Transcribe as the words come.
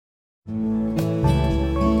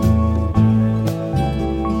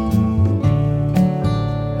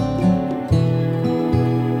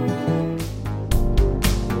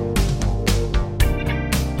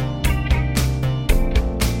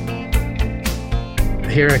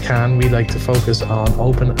Here at Can, we like to focus on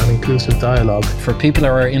open and inclusive dialogue. For people who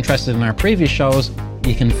are interested in our previous shows,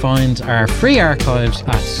 you can find our free archives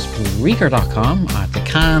at Spreaker.com, at the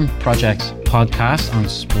Can Projects podcast on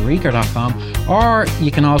Spreaker.com, or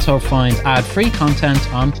you can also find ad-free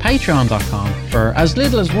content on Patreon.com. For as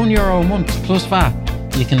little as €1 a month plus VAT,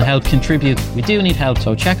 you can help contribute. We do need help,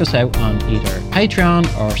 so check us out on either Patreon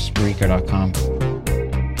or Spreaker.com.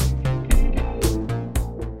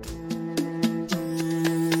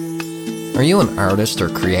 Are you an artist or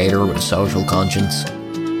creator with a social conscience?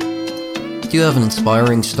 Do you have an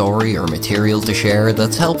inspiring story or material to share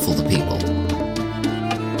that's helpful to people?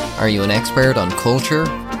 Are you an expert on culture,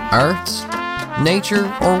 arts, nature,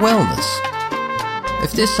 or wellness?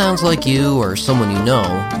 If this sounds like you or someone you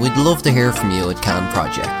know, we'd love to hear from you at Can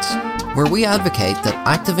Projects, where we advocate that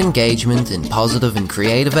active engagement in positive and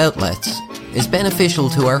creative outlets is beneficial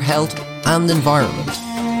to our health and environment.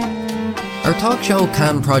 Our talk show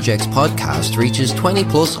Can Projects podcast reaches 20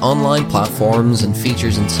 plus online platforms and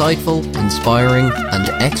features insightful, inspiring, and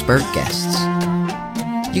expert guests.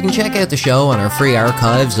 You can check out the show on our free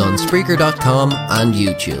archives on Spreaker.com and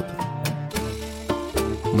YouTube.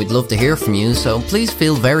 We'd love to hear from you, so please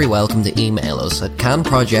feel very welcome to email us at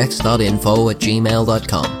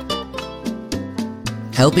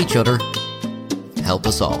canprojects.info@gmail.com. Help each other, help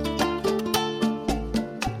us all.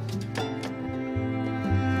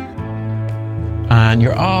 And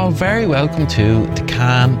you're all very welcome to the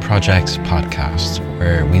Can Projects podcast,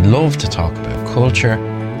 where we love to talk about culture,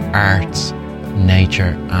 arts,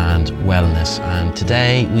 nature and wellness. And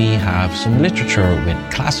today we have some literature with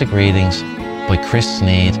classic readings by Chris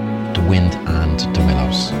Sneed, The Wind and the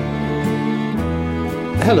Willows.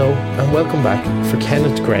 Hello and welcome back for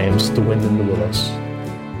Kenneth Grahame's The Wind and the Willows.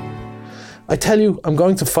 I tell you, I'm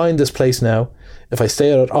going to find this place now if I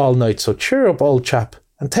stay out all night, so cheer up, old chap,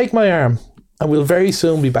 and take my arm, and we'll very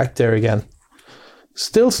soon be back there again.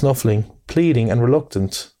 Still snuffling, pleading and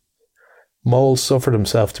reluctant, Mole suffered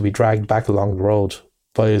himself to be dragged back along the road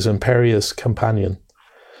by his imperious companion,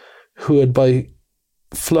 who had by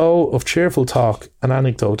flow of cheerful talk and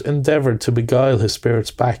anecdote endeavoured to beguile his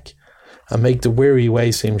spirits back and make the weary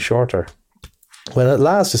way seem shorter. When at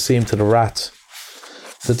last it seemed to the rat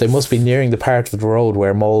that they must be nearing the part of the road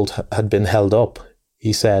where Mole had been held up,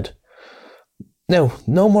 he said, "Now,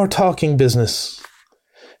 no more talking business.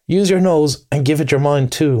 Use your nose and give it your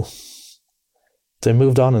mind too." They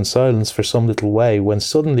moved on in silence for some little way when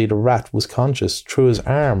suddenly the rat was conscious through his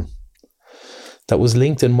arm that was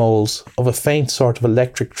linked in Mole's of a faint sort of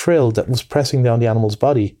electric thrill that was pressing down the animal's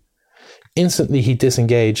body. Instantly he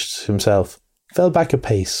disengaged himself, fell back a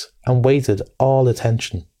pace and waited all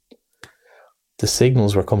attention. The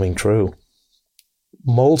signals were coming through.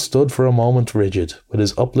 Mole stood for a moment rigid, with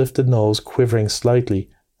his uplifted nose quivering slightly,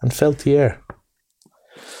 and felt the air.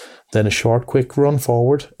 Then a short quick run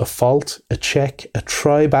forward, a fault, a check, a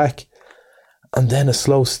try back, and then a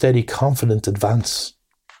slow steady confident advance.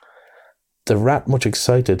 The rat, much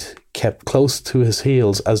excited, kept close to his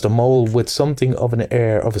heels as the mole, with something of an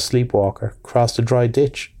air of a sleepwalker, crossed a dry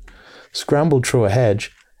ditch, scrambled through a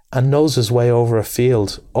hedge, and nosed his way over a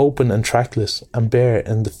field, open and trackless and bare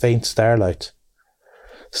in the faint starlight.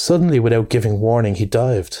 Suddenly, without giving warning, he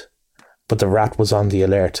dived, but the rat was on the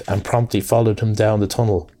alert and promptly followed him down the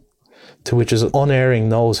tunnel, to which his unerring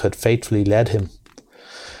nose had fatefully led him.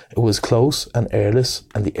 It was close and airless,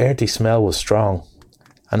 and the earthy smell was strong,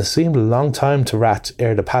 and it seemed a long time to Rat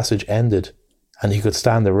ere the passage ended, and he could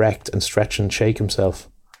stand erect and stretch and shake himself.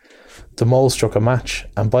 The mole struck a match,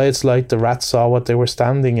 and by its light the rat saw what they were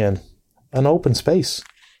standing in, an open space,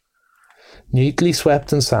 neatly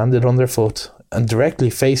swept and sanded underfoot, and directly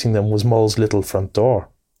facing them was Mole's little front door,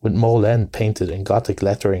 with Mole End painted in Gothic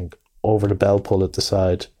lettering over the bell pull at the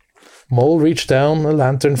side. Mole reached down a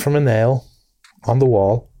lantern from a nail on the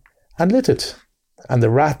wall and lit it, and the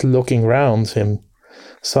rat, looking round him,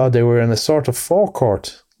 saw they were in a sort of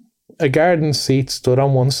forecourt. A garden seat stood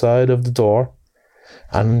on one side of the door,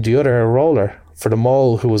 and on the other a roller, for the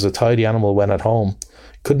mole, who was a tidy animal when at home,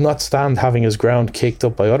 could not stand having his ground kicked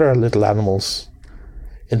up by other little animals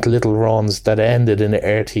into little runs that ended in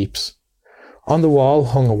earth heaps. On the wall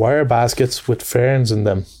hung wire baskets with ferns in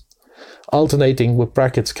them, alternating with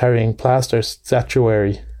brackets carrying plaster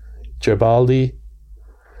statuary, Garibaldi,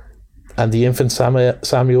 and the infant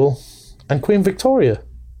Samuel, and Queen Victoria,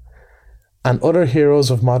 and other heroes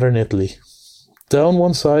of modern Italy. Down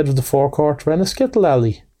one side of the forecourt ran a skittle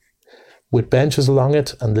alley, with benches along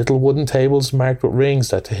it and little wooden tables marked with rings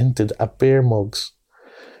that hinted at beer mugs.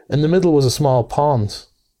 In the middle was a small pond,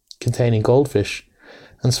 containing goldfish,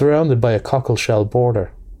 and surrounded by a cockleshell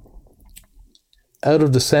border. Out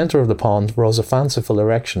of the centre of the pond rose a fanciful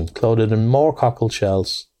erection clothed in more cockle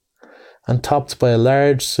shells, and topped by a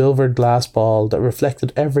large silvered glass ball that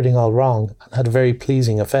reflected everything all wrong and had a very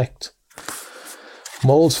pleasing effect.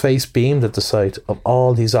 Mole's face beamed at the sight of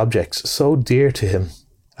all these objects so dear to him,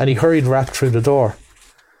 and he hurried Rat through the door,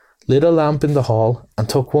 lit a lamp in the hall, and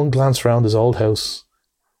took one glance round his old house.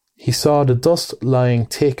 He saw the dust lying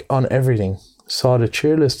thick on everything, saw the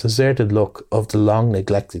cheerless, deserted look of the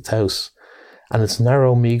long-neglected house, and its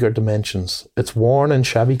narrow, meagre dimensions, its worn and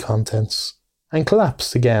shabby contents, and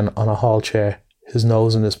collapsed again on a hall chair, his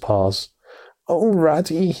nose in his paws. "Oh,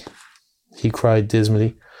 Ratty," he cried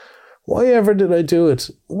dismally, "why ever did I do it?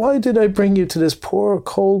 Why did I bring you to this poor,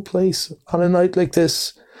 cold place on a night like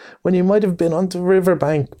this, when you might have been on the river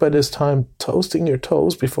bank by this time, toasting your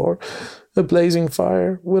toes before a blazing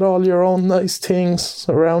fire, with all your own nice things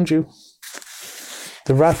around you?"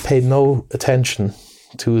 The Rat paid no attention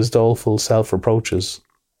to his doleful self-reproaches.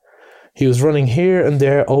 He was running here and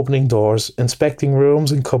there, opening doors, inspecting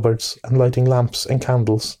rooms and cupboards, and lighting lamps and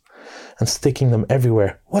candles, and sticking them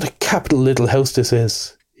everywhere. "What a capital little house this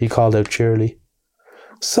is," he called out cheerily.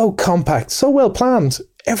 "So compact, so well planned,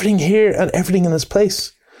 everything here and everything in its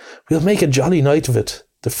place. We'll make a jolly night of it.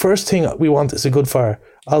 The first thing we want is a good fire.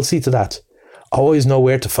 I'll see to that. I always know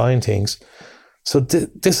where to find things. So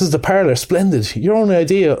this is the parlour, splendid. Your own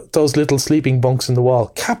idea, those little sleeping bunks in the wall.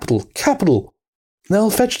 Capital, capital. Now I'll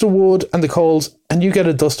fetch the wood and the coals, and you get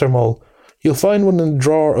a duster, Mole. You'll find one in the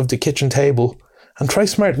drawer of the kitchen table, and try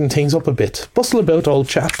smartening things up a bit. Bustle about, old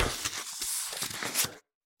chap."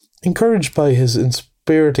 Encouraged by his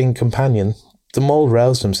inspiriting companion, the Mole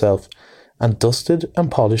roused himself, and dusted and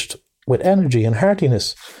polished with energy and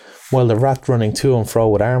heartiness, while the Rat, running to and fro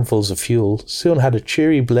with armfuls of fuel, soon had a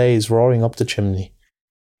cheery blaze roaring up the chimney.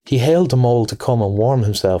 He hailed the Mole to come and warm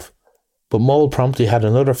himself, but Mole promptly had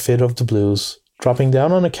another fit of the blues, dropping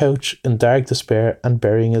down on a couch in dark despair and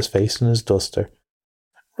burying his face in his duster.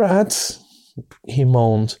 "Rat," he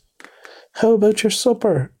moaned, "how about your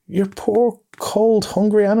supper? Your poor, cold,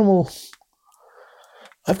 hungry animal.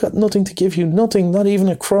 I've got nothing to give you, nothing, not even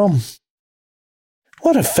a crumb."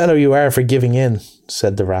 "What a fellow you are for giving in,"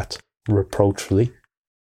 said the Rat, reproachfully.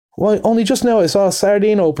 "Why, only just now I saw a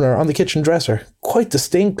sardine opener on the kitchen dresser, quite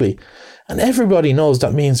distinctly, and everybody knows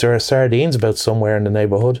that means there are sardines about somewhere in the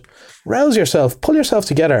neighbourhood. Rouse yourself, pull yourself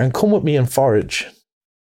together, and come with me and forage."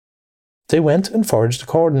 They went and foraged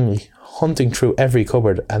accordingly, hunting through every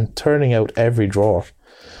cupboard and turning out every drawer.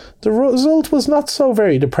 The result was not so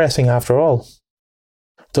very depressing after all,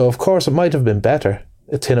 though of course it might have been better.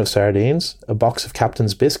 A tin of sardines, a box of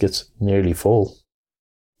Captain's biscuits, nearly full,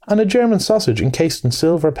 and a German sausage encased in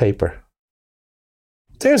silver paper.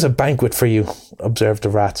 "There's a banquet for you," observed the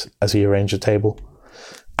Rat as he arranged the table.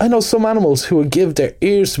 "I know some animals who would give their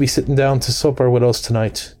ears to be sitting down to supper with us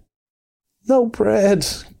tonight." "No bread,"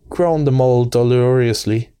 groaned the Mole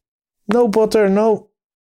dolorously. "No butter, no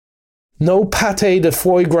pâté de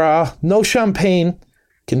foie gras, no champagne,"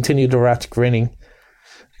 continued the Rat, grinning.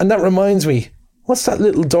 "And that reminds me, what's that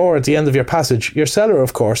little door at the end of your passage? Your cellar,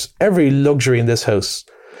 of course. Every luxury in this house.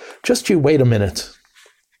 Just you wait a minute."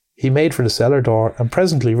 He made for the cellar door and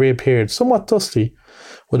presently reappeared, somewhat dusty,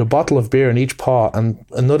 with a bottle of beer in each paw and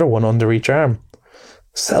another one under each arm.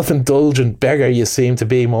 "Self-indulgent beggar you seem to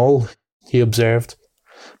be, Mole," he observed.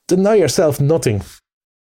 "Deny yourself nothing.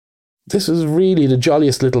 This is really the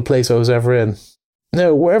jolliest little place I was ever in.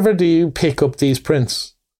 Now, wherever do you pick up these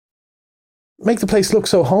prints? Make the place look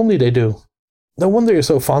so homely, they do. No wonder you're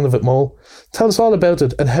so fond of it, Mole. Tell us all about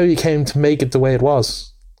it and how you came to make it the way it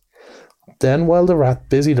was." Then, while the Rat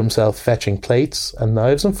busied himself fetching plates and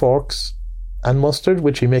knives and forks, and mustard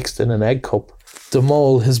which he mixed in an egg cup, the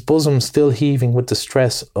Mole, his bosom still heaving with the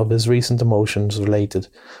stress of his recent emotions, related,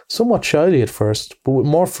 somewhat shyly at first, but with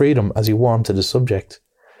more freedom as he warmed to the subject,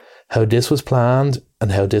 how this was planned,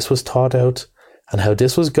 and how this was thought out, and how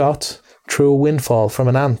this was got through a windfall from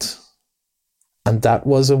an ant. And that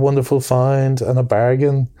was a wonderful find and a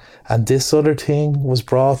bargain, and this other thing was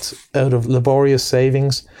brought out of laborious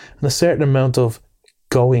savings and a certain amount of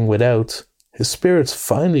going without. His spirits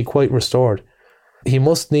finally quite restored, he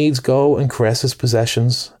must needs go and caress his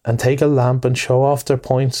possessions, and take a lamp and show off their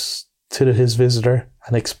points to his visitor,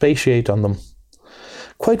 and expatiate on them.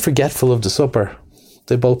 Quite forgetful of the supper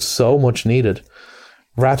they both so much needed,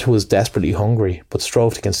 Rat, who was desperately hungry, but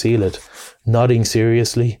strove to conceal it, nodding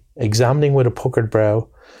seriously, examining with a puckered brow,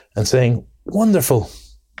 and saying, "Wonderful,"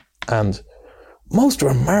 and "Most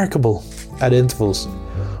remarkable," at intervals,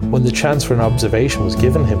 when the chance for an observation was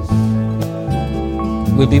given him.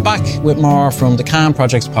 We'll be back with more from the Can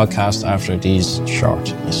Projects podcast after these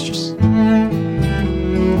short messages.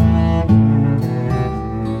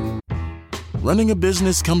 Running a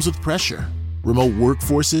business comes with pressure. Remote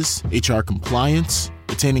workforces, HR compliance,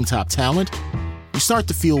 retaining top talent. You start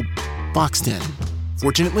to feel boxed in.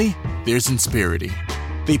 Fortunately, there's Insperity.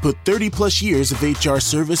 They put 30 plus years of HR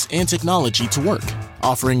service and technology to work,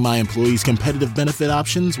 offering my employees competitive benefit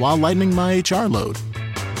options while lightening my HR load.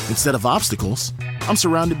 Instead of obstacles, I'm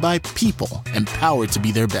surrounded by people empowered to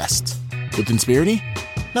be their best. With Insperity,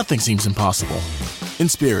 nothing seems impossible.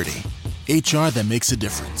 Insperity, HR that makes a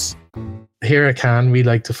difference. Here at Can, we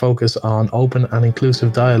like to focus on open and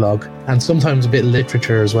inclusive dialogue, and sometimes a bit of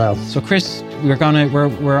literature as well. So Chris, we're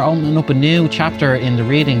opening up a new chapter in the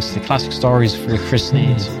readings, the classic stories for Chris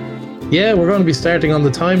Sneed. Yeah, we're going to be starting on The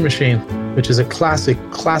Time Machine, which is a classic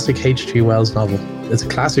H.G. Wells novel. It's a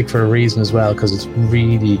classic for a reason as well, because it's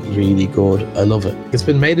really, really good. I love it. It's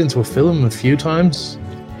been made into a film a few times,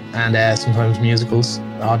 and sometimes musicals,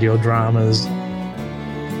 audio dramas.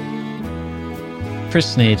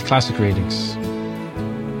 Chris Sneed, classic readings.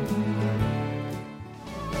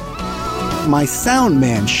 My sound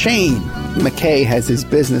man, Shane McKay, has his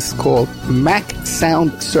business called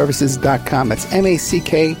MacSoundServices.com. That's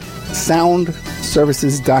MACK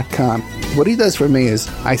soundservices.com. What he does for me is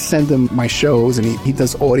I send him my shows, and he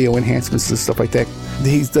does audio enhancements and stuff like that.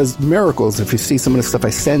 He does miracles if you see some of the stuff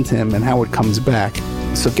I send him and how it comes back.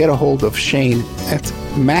 So get a hold of Shane at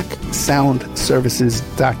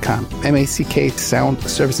MacSoundServices.com. MACK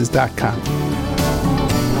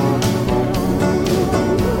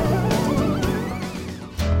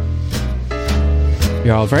soundservices.com.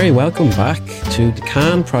 You're all very welcome back to the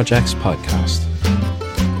Can Projects podcast.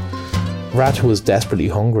 Rat, who was desperately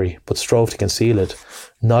hungry but strove to conceal it,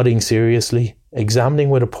 nodding seriously, examining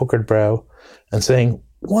with a puckered brow, and saying,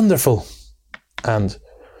 "Wonderful," and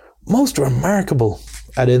 "Most remarkable,"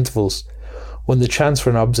 at intervals, when the chance for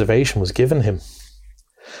an observation was given him.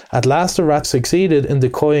 At last the rat succeeded in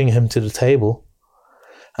decoying him to the table,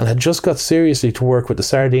 and had just got seriously to work with the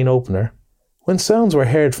sardine opener, when sounds were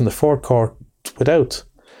heard from the forecourt without,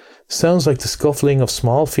 sounds like the scuffling of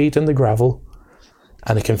small feet in the gravel,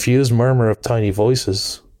 and a confused murmur of tiny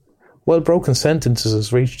voices, while broken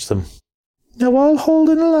sentences reached them. "Now all hold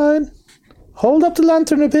in a line. Hold up the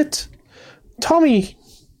lantern a bit. Tommy,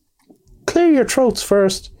 clear your throats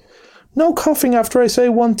first. No coughing after I say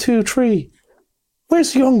 1, 2, 3.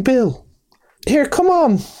 Where's young Bill? Here, come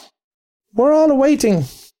on. We're all awaiting."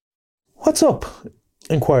 "What's up?"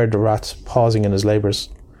 inquired the rat, pausing in his labours.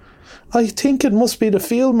 "I think it must be the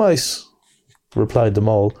field mice," replied the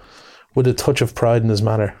mole, with a touch of pride in his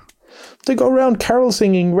manner. "They go round carol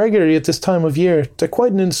singing regularly at this time of year. They're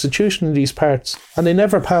quite an institution in these parts, and they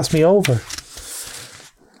never pass me over.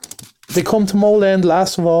 They come to Mole End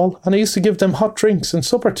last of all, and I used to give them hot drinks and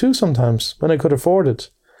supper too sometimes, when I could afford it.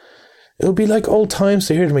 It would be like old times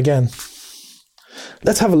to hear them again."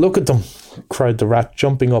 "Let's have a look at them," cried the rat,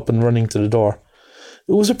 jumping up and running to the door.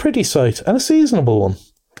 It was a pretty sight, and a seasonable one.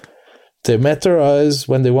 They met their eyes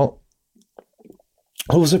when they won't.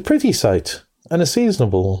 It was a pretty sight, and a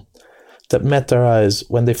seasonable one, that met their eyes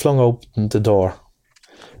when they flung open the door.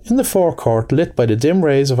 In the forecourt, lit by the dim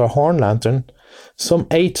rays of a horn lantern, some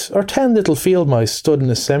 8 or 10 little field mice stood in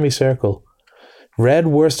a semicircle, red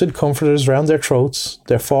worsted comforters round their throats,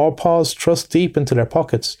 their forepaws thrust deep into their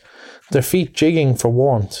pockets, their feet jigging for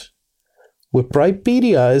warmth. With bright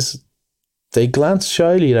beady eyes, they glanced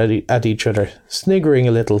shyly at each other, sniggering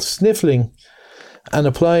a little, sniffling, and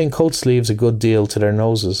applying coat sleeves a good deal to their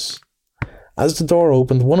noses. As the door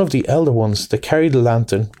opened, one of the elder ones that carried the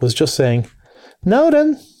lantern was just saying, "Now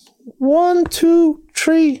then, 1, 2,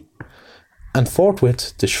 3, and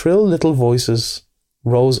forthwith the shrill little voices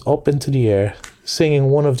rose up into the air, singing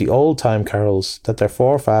one of the old-time carols that their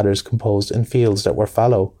forefathers composed in fields that were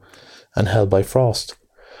fallow and held by frost,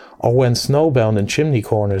 or when snowbound in chimney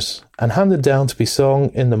corners, and handed down to be sung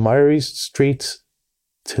in the miry streets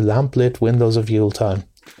to lamp-lit windows of Yuletime.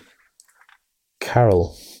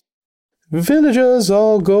 Carol. Villagers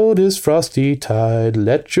all go this frosty tide,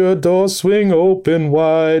 let your doors swing open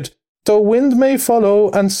wide. The wind may follow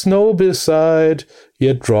and snow beside,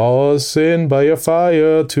 yet draw us in by your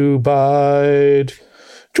fire to bide.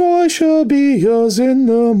 Joy shall be yours in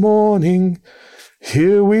the morning.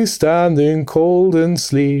 Here we stand in cold and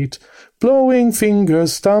sleet, blowing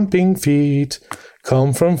fingers, stomping feet,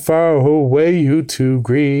 come from far away you to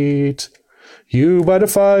greet. You by the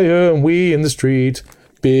fire and we in the street,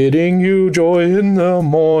 bidding you joy in the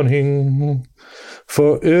morning.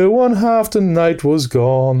 For ere 1/2 the night was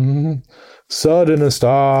gone, sudden a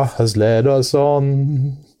star has led us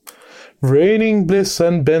on. Raining bliss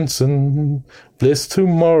and benison, bliss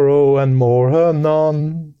tomorrow and more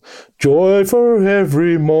anon. Joy for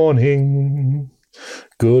every morning.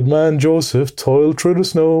 Good man Joseph toiled through the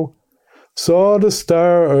snow, saw the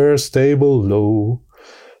star o'er stable low.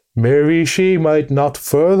 Mary she might not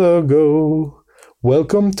further go,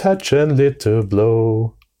 welcome touch and litter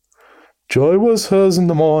blow. Joy was hers in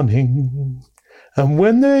the morning, and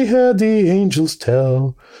when they heard the angels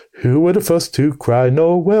tell, who were the first to cry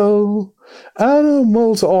Noel?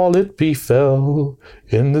 Animals all it befell,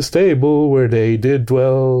 in the stable where they did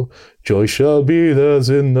dwell. Joy shall be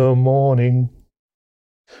theirs in the morning.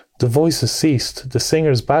 The voices ceased, the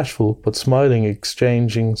singers bashful but smiling,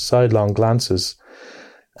 exchanging sidelong glances,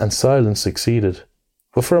 and silence succeeded,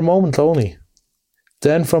 but for a moment only.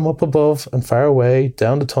 Then from up above and far away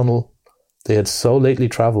down the tunnel they had so lately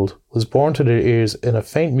travelled was borne to their ears in a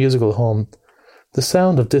faint musical hum the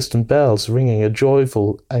sound of distant bells ringing a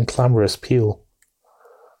joyful and clamorous peal.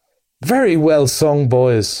 "Very well sung,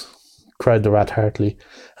 boys," cried the rat heartily.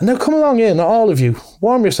 "And now come along in, all of you.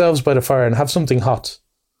 Warm yourselves by the fire and have something hot."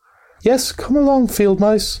 "Yes, come along, field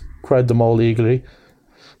mice," cried the mole eagerly.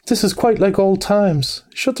 "This is quite like old times.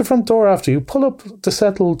 Shut the front door after you. Pull up the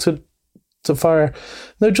settle to the fire.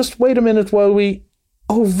 Now just wait a minute while we...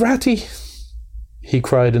 Oh, Ratty!" he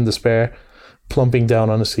cried in despair, plumping down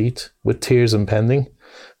on a seat, with tears impending.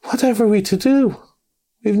 "Whatever are we to do?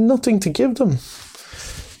 We've nothing to give them."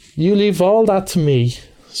 "You leave all that to me,"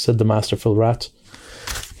 said the masterful rat.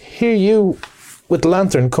 "Here, you with the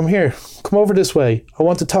lantern, come here. Come over this way. I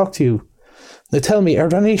want to talk to you. Now tell me, are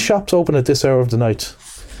there any shops open at this hour of the night?"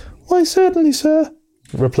 "Why, certainly, sir,"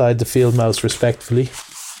 replied the field mouse respectfully.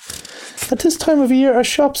 "At this time of year our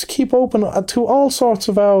shops keep open to all sorts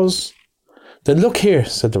of hours." "Then look here,"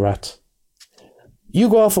 said the rat. "You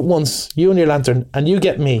go off at once, you and your lantern, and you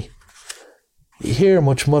get me." Here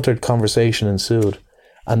much muttered conversation ensued,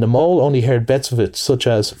 and the mole only heard bits of it, such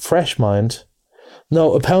as, "Fresh, mind.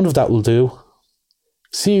 No, a pound of that will do.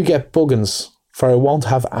 See you get Buggins, for I won't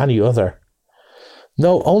have any other.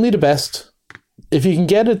 No, only the best. If you can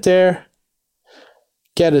get it there,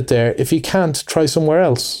 get it there. If you can't, try somewhere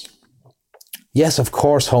else. Yes, of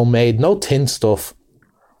course, homemade, no tin stuff.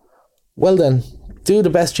 Well then, do the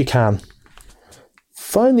best you can."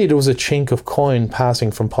 Finally there was a chink of coin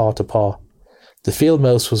passing from paw to paw. The field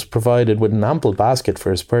mouse was provided with an ample basket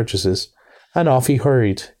for his purchases, and off he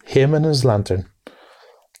hurried, him and his lantern.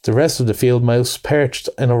 The rest of the field mouse perched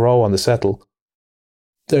in a row on the settle,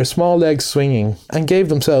 their small legs swinging, and gave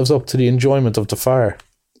themselves up to the enjoyment of the fire,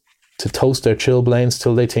 to toast their chilblains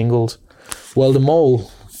till they tingled, while the mole,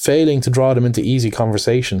 failing to draw them into easy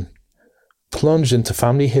conversation, plunged into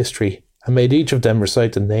family history and made each of them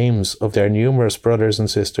recite the names of their numerous brothers and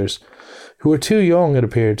sisters, who were too young, it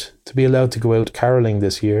appeared, to be allowed to go out carolling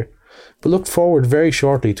this year, but looked forward very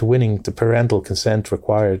shortly to winning the parental consent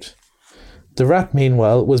required. The rat,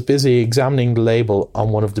 meanwhile, was busy examining the label on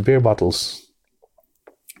one of the beer bottles.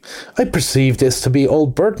 "I perceive this to be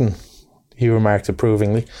old Burton," he remarked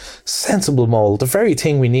approvingly. "Sensible mole, the very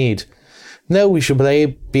thing we need. Now we should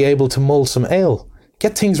be able to mull some ale.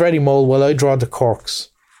 Get things ready, mole, while I draw the corks."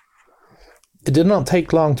 It did not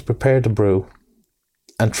take long to prepare the brew,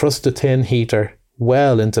 and thrust the tin heater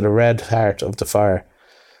well into the red heart of the fire,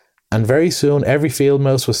 and very soon every field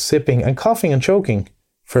mouse was sipping and coughing and choking,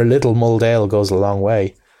 for a little mulled ale goes a long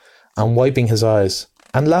way, and wiping his eyes,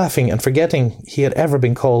 and laughing and forgetting he had ever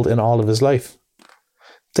been cold in all of his life.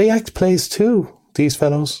 "They act plays too, these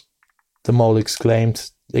fellows," the mole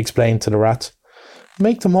explained to the rat.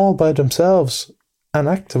 "Make them all by themselves, and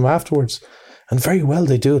act them afterwards, and very well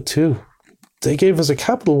they do it too. They gave us a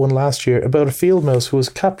capital one last year about a field mouse who was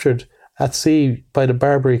captured at sea by the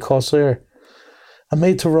Barbary corsair and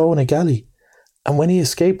made to row in a galley, and when he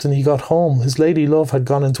escaped and he got home, his lady love had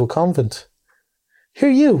gone into a convent.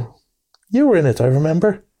 Here you were in it, I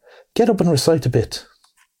remember. Get up and recite a bit."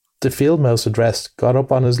 The field mouse addressed got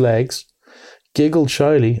up on his legs, giggled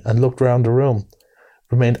shyly and looked round the room,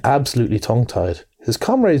 remained absolutely tongue-tied. His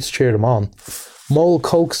comrades cheered him on, Mole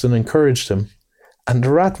coaxed and encouraged him, and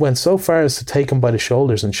the rat went so far as to take him by the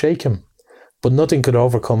shoulders and shake him, but nothing could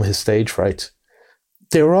overcome his stage fright.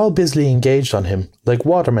 They were all busily engaged on him, like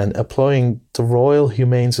watermen applying the Royal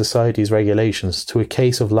Humane Society's regulations to a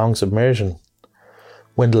case of long submersion,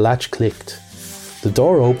 when the latch clicked. The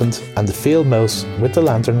door opened, and the field mouse with the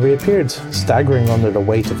lantern reappeared, staggering under the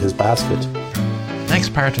weight of his basket.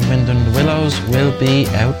 Next part of Wind in the Willows will be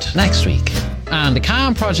out next week. And the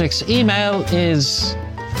Can Project's email is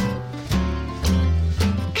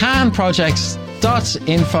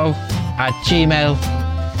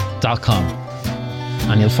canprojects.info@gmail.com.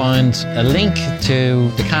 And you'll find a link to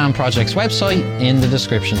the Can Project's website in the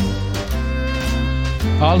description.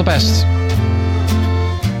 All the best.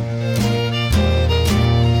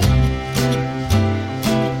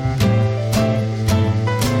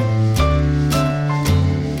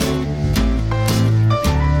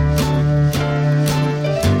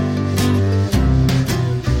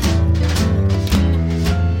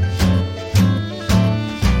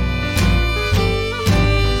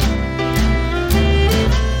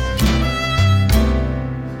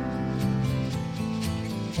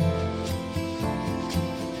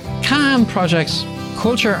 Projects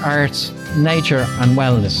Culture, Arts, Nature and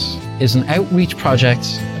Wellness is an outreach project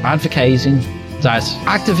advocating that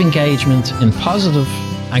active engagement in positive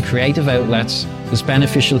and creative outlets is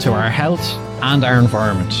beneficial to our health and our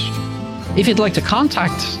environment. If you'd like to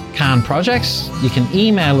contact Can Projects, you can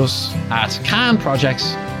email us at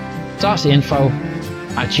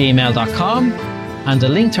canprojects.info@gmail.com, and the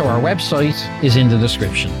link to our website is in the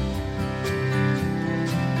description.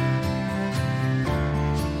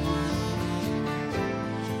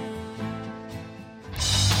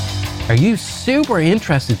 Are you super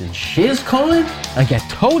interested in Shizcoin and get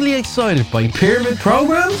totally excited by pyramid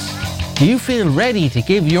programs? Do you feel ready to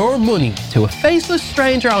give your money to a faceless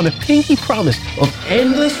stranger on a pinky promise of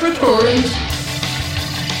endless returns?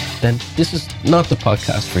 Then this is not the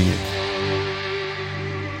podcast for you.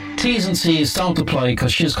 T's and C's don't apply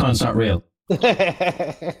because Shizcoin's not real.